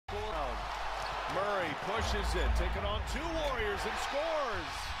Curry pushes it, taking on two Warriors and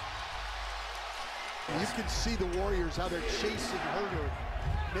scores. You can see the Warriors, how they're chasing Herter,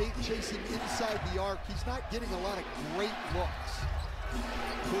 chasing inside the arc. He's not getting a lot of great looks.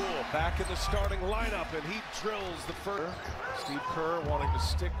 Poole back in the starting lineup, and he drills the first. Steve Kerr wanting to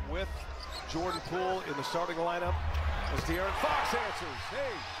stick with Jordan Poole in the starting lineup as De'Aaron Fox answers.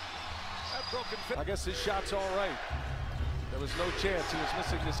 Hey, that broken fit. I guess his shot's all right. There was no chance. He was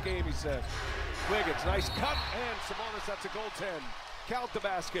missing this game, he said. Wiggins, nice cut, and Sabonis, that's a goaltend. Count the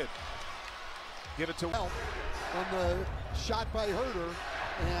basket. Give it to on the shot by Herter,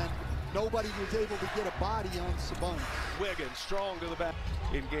 and nobody was able to get a body on Sabonis. Wiggins strong to the back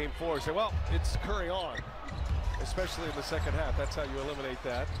in game 4. Say, well, it's Curry on, especially in the second half. That's how you eliminate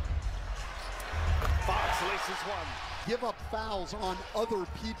that. Fox laces one. Give up fouls on other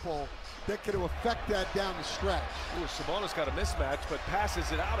people that could affect that down the stretch. Ooh, Sabonis got a mismatch, but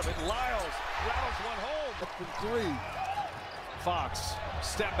passes it out of it. Lyles rattles one home. Up from 3. Fox,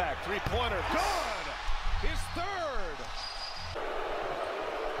 step back, three-pointer, good! His third!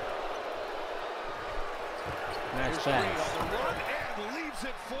 Nice pass. On the run and leaves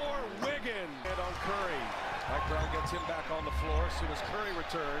it for Wiggins. And on Curry. Mike Brown gets him back on the floor as soon as Curry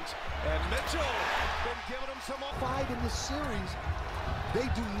returns. And Mitchell been giving him some up. 5 in this series. They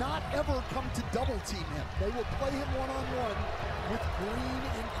do not ever come to double team him. They will play him one-on-one with Green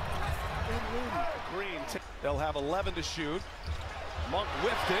and Looney. Green, they'll have 11 to shoot. Monk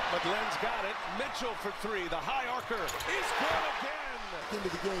whiffed it, but Len's got it. Mitchell for 3. The high arcer is good again. Into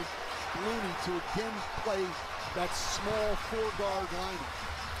the game, Looney to again play that small 4-guard lineup.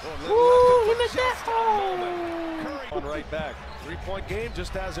 Ooh, he missed that. Curry on right back. 3-point game,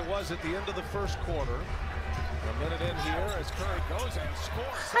 just as it was at the end of the first quarter. A minute in here as Curry goes and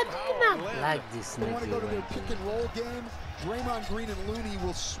scores. I do not like this nigga. They want to go to their pick and roll game. Draymond Green and Looney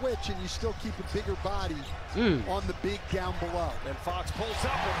will switch, and you still keep a bigger body on the big down below. And Fox pulls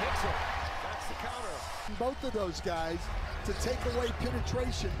up and hits it. That's the counter. Both of those guys to take away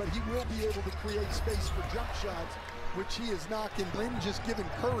penetration, but he will be able to create space for jump shots, which he is knocking. Lynn just giving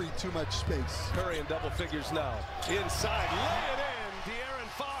Curry too much space. Curry in double figures now. Inside, lay it in. De'Aaron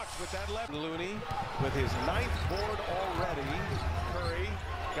Fox with that left. Looney with his 9th board already. Curry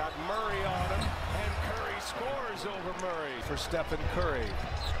got Murray on him, and Curry scores over Murray for Stephen Curry.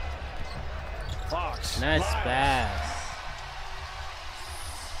 Fox. Nice pass.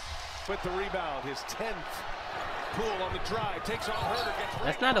 With the rebound, his 10th. Poole on the drive, takes on Herter, gets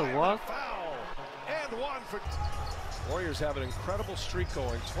That's not a walk. Foul. And one for... Warriors have an incredible streak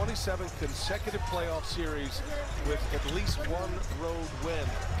going. 27 consecutive playoff series with at least one road win.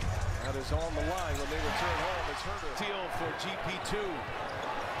 That is on the line when they return home as Herter. Steal for GP2.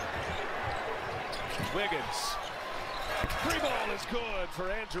 Wiggins. 3-ball is good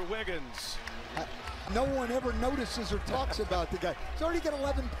for Andrew Wiggins. No one ever notices or talks about the guy. He's already got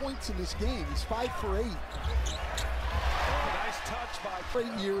 11 points in this game. He's 5 for 8. Nice touch by...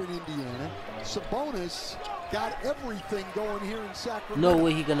 Great year in Indiana. Sabonis got everything going here in Sacramento. No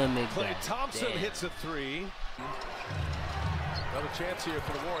way he gonna make Klay that. Thompson Damn. hits a 3. Another chance here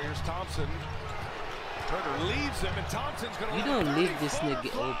for the Warriors. Thompson. Herter leaves him, and Thompson's gonna... You don't leave this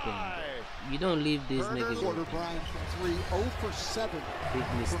nigga open. You don't leave these niggas Quarter open. Bryant from 3, 0 for 7 Big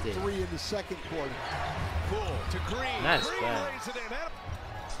mistake. from 3 in the second quarter. Poole to Green. Nice Green pass. lays it in.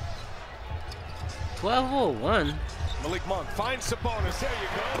 12-01. Malik Monk finds Sabonis. There you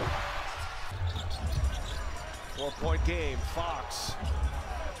go. 4-point game. Fox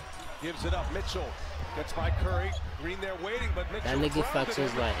gives it up. Mitchell gets by Curry. Green there waiting, but Mitchell... That nigga Fox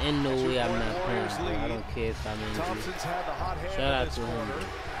was like, ain't no way I'm not playing. I don't care if I'm injured. Thompson's had the hot hand. Shout out this to him. quarter.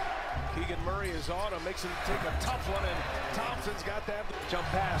 Keegan Murray is on him, makes him take a tough one, and Thompson's got that jump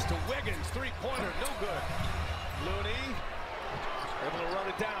pass to Wiggins. 3-pointer, no good. Looney able to run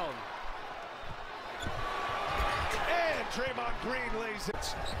it down. And Draymond Green lays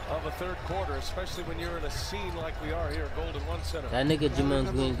it of a third quarter, especially when you're in a scene like we are here at Golden One Center. That nigga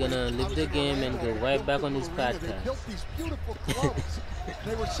Draymond Green gonna leave the game and go right back on his They podcast. built these beautiful clubs.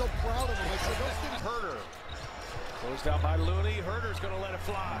 They were so proud of them. I said, those things Herter. Closed out by Looney. Herter's going to let it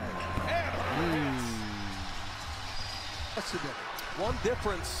fly. And one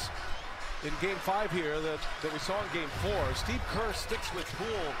difference in Game 5 here that we saw in Game 4. Steve Kerr sticks with Poole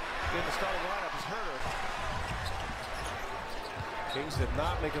in the starting lineup as Herter. Kings did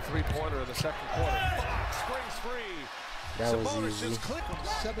not make a 3-pointer in the second quarter. Fox springs free. That was Sabonis easy. just clipped him.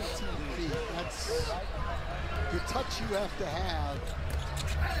 17 feet. That's the touch you have to have.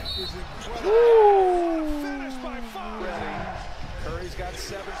 Is incredible. Finished by Fox. Ready. Curry's got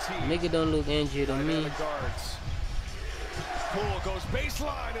 17. Nigga don't look injured to me. Guards. Poole goes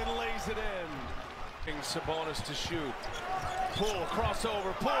baseline and lays it in. Sabonis to shoot. Pull,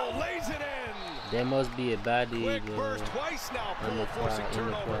 crossover, pull, lays it in. There must be a body. Quick burst twice now. Poole forcing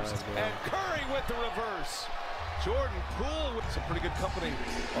turnovers. And Curry with the reverse. Jordan Poole with some pretty good company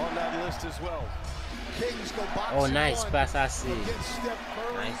on that list as well. Kings go box. Oh, nice pass, I see. Steph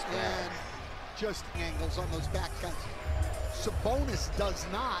Curry Nice pass. and just angles on those back cuts. Sabonis does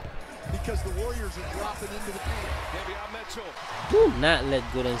not, because the Warriors are dropping into the paint. Mitchell. Do not let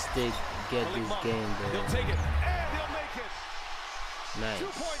Golden State get this game, bro. He'll take it and he'll make it. Nice.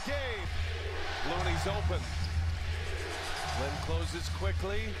 2-point game. Looney's open. Lynn closes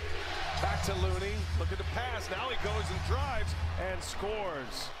quickly. Back to Looney. Looking to pass. Now he goes and drives and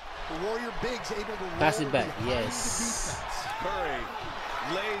scores. The Warrior bigs able to pass roll it back. behind Yes. the defense. Curry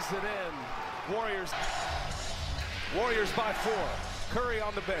lays it in. Warriors by 4. Curry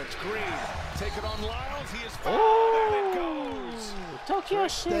on the bench. Green take it on Lyles. He is fouled and it goes. Talk your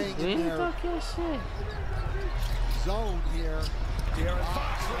shit, Green. Talk your shit. Zone here. De'Aaron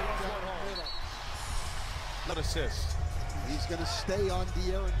Fox right off one home. An assist. He's going to stay on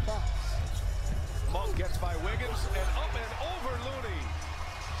De'Aaron Fox. Monk gets by Wiggins and up and over Looney.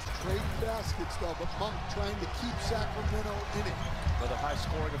 Trading baskets though, but Monk trying to keep Sacramento in it. Another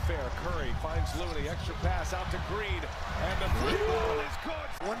high-scoring affair. Curry finds Looney. Extra pass out to Green, and the free ball is good.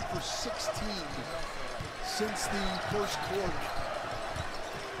 1 for 16 since the first quarter.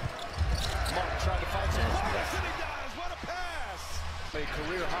 Monk trying to find some pass, and he does. What a pass! A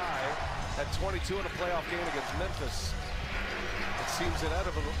career high at 22 in a playoff game against Memphis. It seems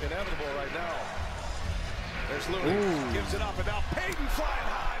inevitable right now. There's Looney. Gives it up, and now Payton flying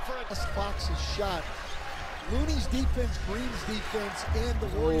high for a... Fox's shot. Looney's defense, Green's defense, and the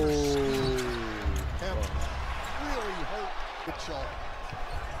Warriors have really hurt Mitchell.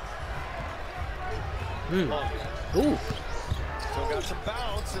 Monk. Still got some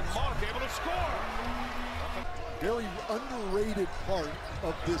bounce, and Monk able to score. Very underrated part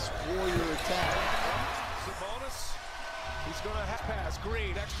of this Warrior attack. Sabonis. He's going to have pass.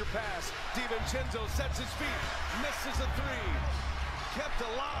 Green, extra pass. DiVincenzo sets his feet. Misses a 3. Kept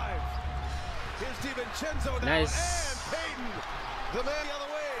alive. Here's DiVincenzo now. Nice. And Payton. The man the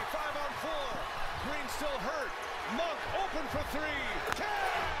other way. 5 on 4. Green still hurt. Monk open for 3.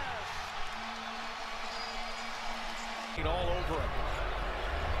 Cash! All over him.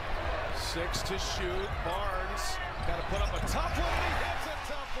 6 to shoot. Barnes got to put up a tough one. He hits a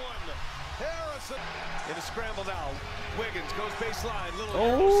tough one. Harrison in a scramble now. Wiggins goes baseline.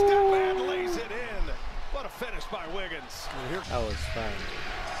 Little step and lays it in. What a finish by Wiggins. That was fun.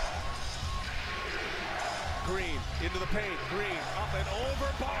 Green into the paint. Green up and over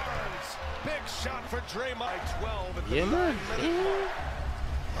Barnes. Big shot for Draymond. 12 at the 9-minute mark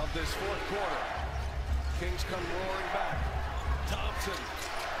of this fourth quarter. Kings come roaring back. Thompson.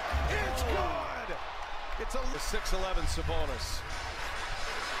 It's good. It's a 6-11 Sabonis.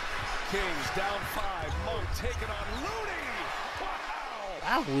 Kings down 5. Monk taking on Looney. Wow.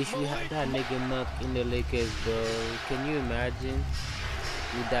 I wish we had that nigga Monk in the Lakers, bro. Can you imagine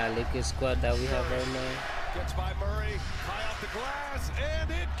with that Lakers squad that we have right now? Gets by Murray. High off the glass, and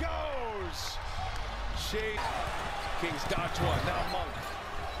it goes. Shade. Kings dodge one. Now Monk.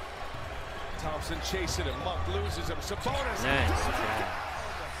 Thompson chasing him. Monk loses him. Sabonis. Nice.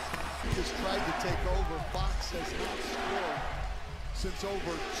 He just tried to take over. Fox has not scored since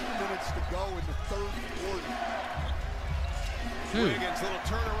over 2 minutes to go in the third quarter. Wiggins, little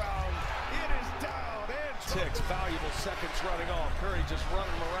turnaround. It is down and 6 valuable seconds running off. Curry just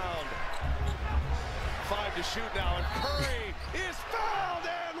running around. 5 to shoot now, and Curry is fouled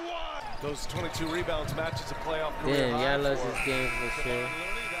and 1. Those 22 rebounds matches a playoff career. Damn, y'all lost this game for sure.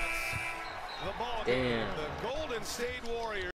 The ball game. Damn. The Golden State Warriors.